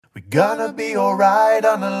We're gonna be alright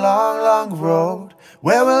on a long, long road.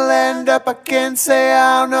 Where we'll end up, I can't say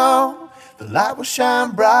I know. The light will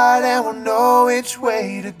shine bright and we'll know which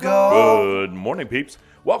way to go. Good morning, peeps.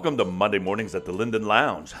 Welcome to Monday Mornings at the Linden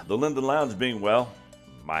Lounge. The Linden Lounge being, well,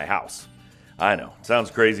 my house. I know,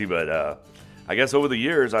 sounds crazy, but I guess over the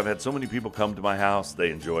years I've had so many people come to my house.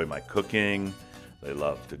 They enjoy my cooking. They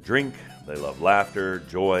love to drink. They love laughter,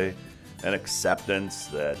 joy, and acceptance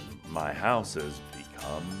that my house has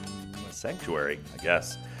become a sanctuary, I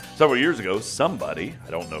guess. Several years ago, somebody,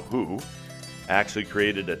 I don't know who, actually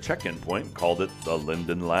created a check-in point and called it the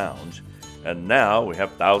Linden Lounge. And now we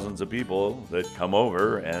have thousands of people that come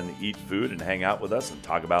over and eat food and hang out with us and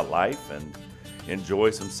talk about life and enjoy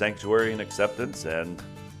some sanctuary and acceptance. And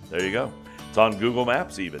there you go. It's on Google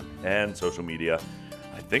Maps even and social media.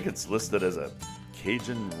 I think it's listed as a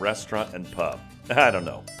Cajun restaurant and pub. I don't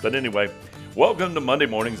know. But anyway, welcome to Monday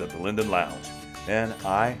Mornings at the Linden Lounge. And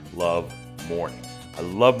I love mornings. I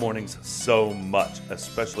love mornings so much,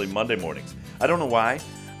 especially Monday mornings. I don't know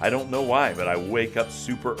why, but I wake up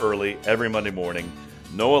super early every Monday morning.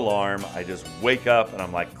 No alarm. I just wake up and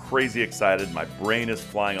I'm like crazy excited. My brain is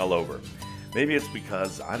flying all over. Maybe it's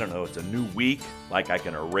because, I don't know, it's a new week. Like I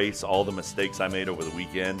can erase all the mistakes I made over the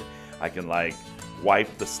weekend. I can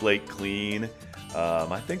wipe the slate clean.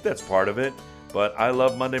 I think that's part of it. But I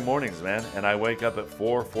love Monday mornings, man. And I wake up at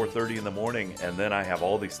 4:30 in the morning, and then I have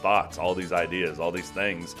all these thoughts, all these ideas, all these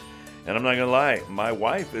things. And I'm not going to lie, my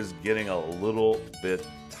wife is getting a little bit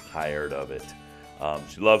tired of it.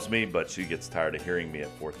 She loves me, but she gets tired of hearing me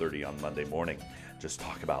at 4:30 on Monday morning just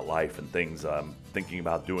talk about life and things I'm thinking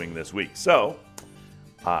about doing this week. So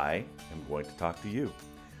I am going to talk to you.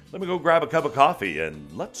 Let me go grab a cup of coffee and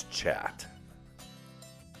let's chat.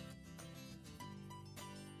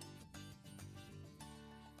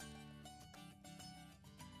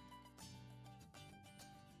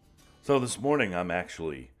 So this morning I'm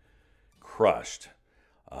actually crushed.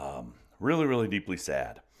 Really, really deeply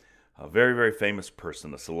sad. A very, very famous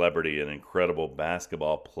person, a celebrity, an incredible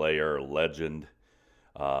basketball player, legend,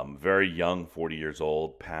 very young, 40 years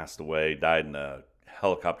old, passed away, died in a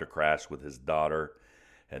helicopter crash with his daughter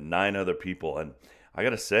and 9 other people. And I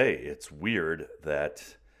gotta say, it's weird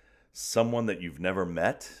that someone that you've never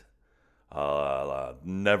met,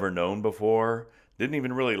 never known before, didn't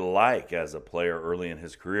even really like as a player early in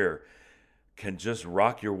his career, can just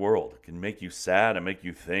rock your world, can make you sad and make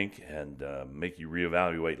you think and make you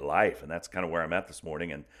reevaluate life. And that's kind of where I'm at this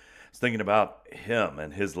morning. And I was thinking about him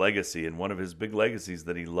and his legacy, and one of his big legacies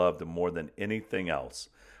that he loved more than anything else,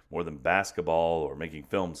 more than basketball or making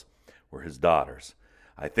films, were his daughters.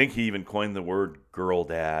 I think he even coined the word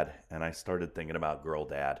GirlDad, and I started thinking about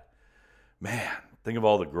GirlDad. Man, think of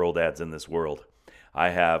all the girl dads in this world. I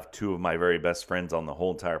have 2 of my very best friends on the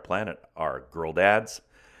whole entire planet are girl dads.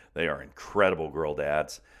 They are incredible girl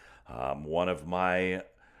dads. One of my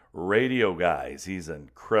radio guys, he's an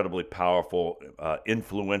incredibly powerful,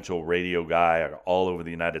 influential radio guy all over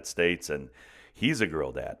the United States, and he's a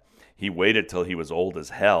girl dad. He waited till he was old as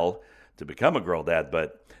hell to become a girl dad,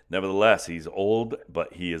 but nevertheless, he's old,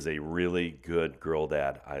 but he is a really good girl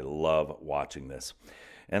dad. I love watching this.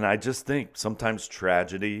 And I just think sometimes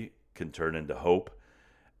tragedy can turn into hope,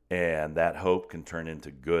 and that hope can turn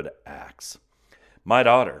into good acts. My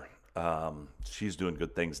daughter, she's doing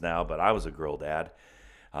good things now, but I was a girl dad.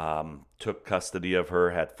 Took custody of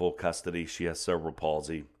her, had full custody. She has cerebral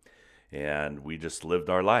palsy, and we just lived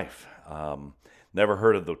our life. Never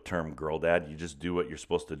heard of the term girl dad. You just do what you're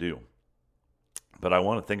supposed to do. But I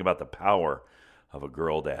want to think about the power of a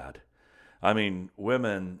girl dad. I mean,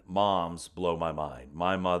 women, moms blow my mind.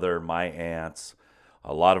 My mother, my aunts,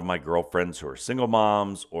 a lot of my girlfriends who are single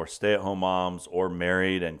moms or stay-at-home moms or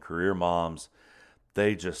married and career moms,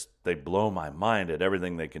 they blow my mind at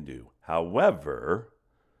everything they can do. However,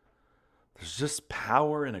 there's just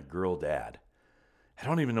power in a girl dad. I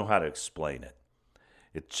don't even know how to explain it.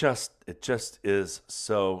 It just is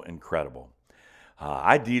so incredible.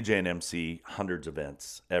 I DJ and MC hundreds of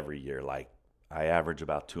events every year. I average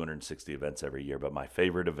about 260 events every year, but my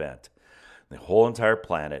favorite event, the whole entire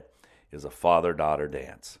planet, is a father-daughter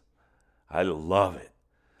dance. I love it.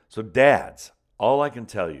 So dads, all I can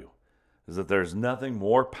tell you is that there's nothing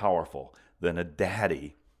more powerful than a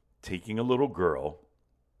daddy taking a little girl,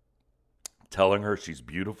 telling her she's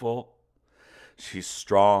beautiful, she's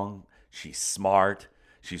strong, she's smart,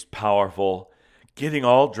 she's powerful, getting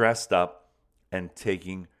all dressed up and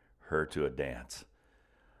taking her to a dance.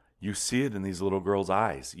 You see it in these little girls'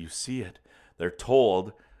 eyes. You see it. They're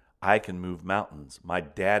told, I can move mountains. My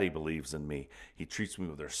daddy believes in me. He treats me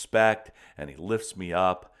with respect and he lifts me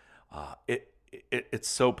up. it's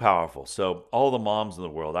so powerful. So all the moms in the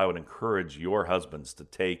world, I would encourage your husbands to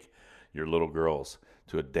take your little girls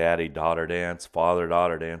to a daddy-daughter dance.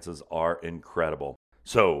 Father-daughter dances are incredible.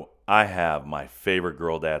 So I have my favorite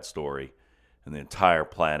girl dad story in the entire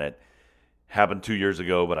planet. Happened 2 years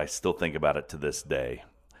ago, but I still think about it to this day.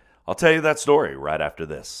 I'll tell you that story right after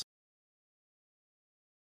this.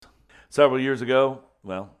 Several years ago,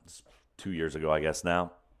 well, it's 2 years ago, I guess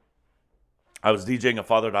now, I was DJing a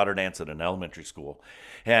father-daughter dance at an elementary school.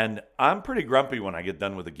 And I'm pretty grumpy when I get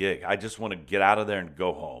done with a gig. I just want to get out of there and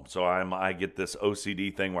go home. So I get this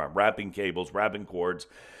OCD thing where I'm wrapping cables, wrapping cords,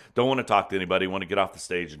 don't want to talk to anybody, want to get off the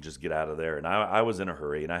stage and just get out of there. And I was in a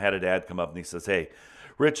hurry, and I had a dad come up and he says, "Hey,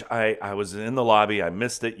 Rich, I was in the lobby. I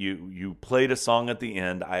missed it. You played a song at the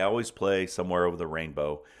end. I always play Somewhere Over the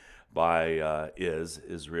Rainbow by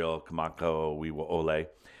Israel Kamako Wiwa Ole."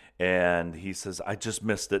 And he says, "I just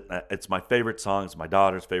missed it. It's my favorite song. It's my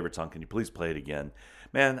daughter's favorite song. Can you please play it again?"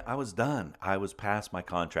 Man, I was done. I was past my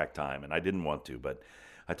contract time, and I didn't want to. But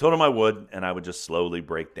I told him I would, and I would just slowly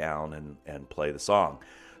break down and play the song.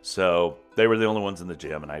 So they were the only ones in the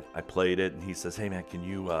gym, and I played it. And he says, "Hey, man, can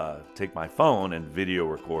you take my phone and video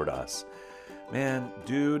record us?" Man,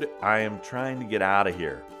 dude, I am trying to get out of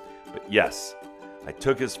here. But yes, I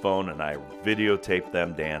took his phone, and I videotaped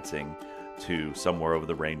them dancing to Somewhere Over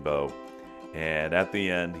the Rainbow. And at the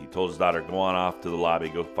end, he told his daughter, "Go on off to the lobby,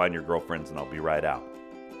 go find your girlfriends, and I'll be right out."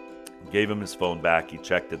 Gave him his phone back. He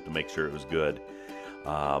checked it to make sure it was good.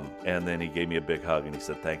 And then he gave me a big hug, and he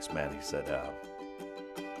said, "Thanks, man." He said,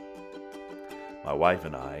 "My wife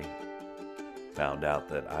and I found out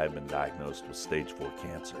that I've been diagnosed with stage 4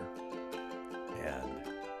 cancer. And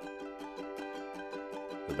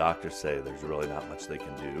the doctors say there's really not much they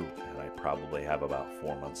can do, and I probably have about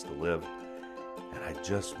 4 months to live. And I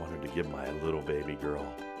just wanted to give my little baby girl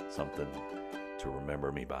something to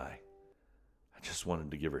remember me by. I just wanted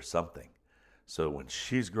to give her something. So when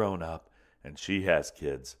she's grown up and she has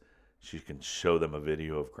kids, she can show them a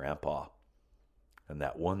video of Grandpa. And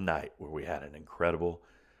that one night where we had an incredible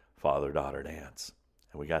father-daughter dance,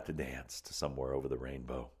 and we got to dance to Somewhere Over the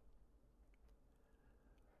Rainbow."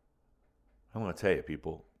 I want to tell you,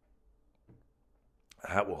 people,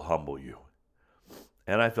 that will humble you.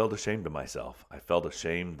 And I felt ashamed of myself. I felt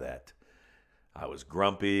ashamed that I was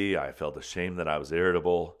grumpy. I felt ashamed that I was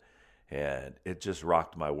irritable. And it just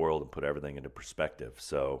rocked my world and put everything into perspective.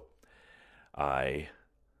 So I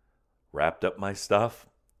wrapped up my stuff.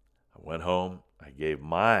 I went home. I gave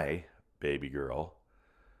my baby girl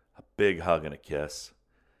a big hug and a kiss.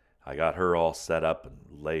 I got her all set up and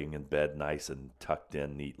laying in bed nice and tucked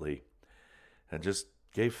in neatly. And just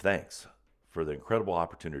gave thanks for the incredible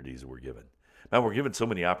opportunities we're given. Man, we're given so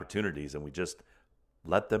many opportunities, and we just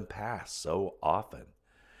let them pass so often.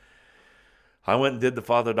 I went and did the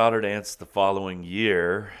father-daughter dance the following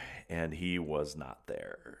year, and he was not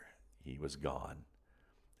there. He was gone.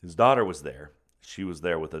 His daughter was there. She was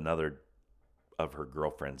there with another of her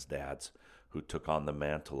girlfriend's dads who took on the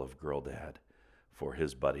mantle of GirlDad for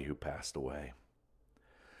his buddy who passed away.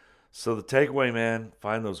 So the takeaway, man,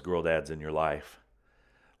 find those girl dads in your life.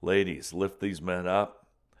 Ladies, lift these men up.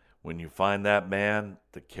 When you find that man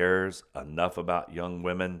that cares enough about young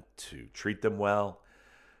women to treat them well,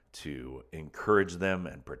 to encourage them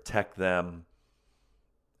and protect them,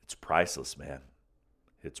 it's priceless, man.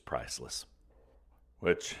 It's priceless.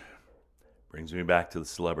 Which brings me back to the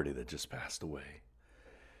celebrity that just passed away.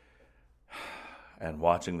 And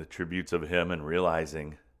watching the tributes of him and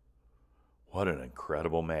realizing what an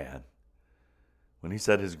incredible man. When he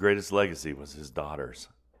said his greatest legacy was his daughters.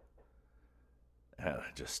 And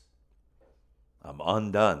I'm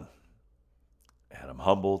undone. And I'm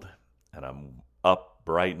humbled. And I'm up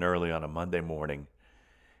bright and early on a Monday morning.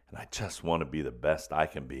 And I just want to be the best I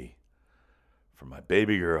can be. For my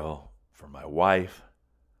baby girl, for my wife,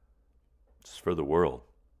 just for the world.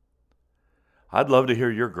 I'd love to hear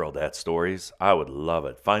your girl dad stories. I would love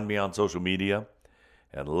it. Find me on social media.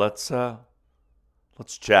 And let's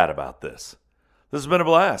chat about this. This has been a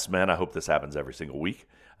blast, man. I hope this happens every single week.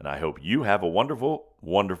 And I hope you have a wonderful,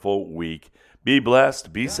 wonderful week. Be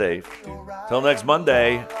blessed. Be safe. Till next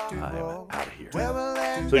Monday, I'm out of here.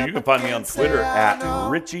 So you can find me on Twitter at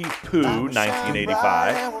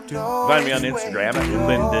RichiePoo1985. Find me on Instagram at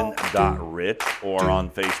linden.rich or on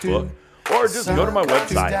Facebook. Or just go to my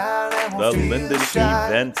website,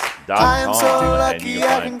 thelindenevents.com, and you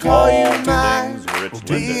can find all things Rich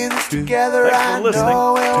Linden. Thanks for listening.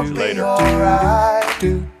 See you later.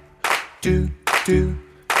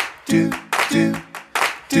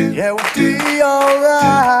 Yeah, we'll be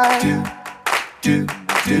alright. Be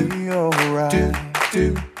alright.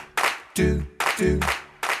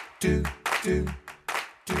 do.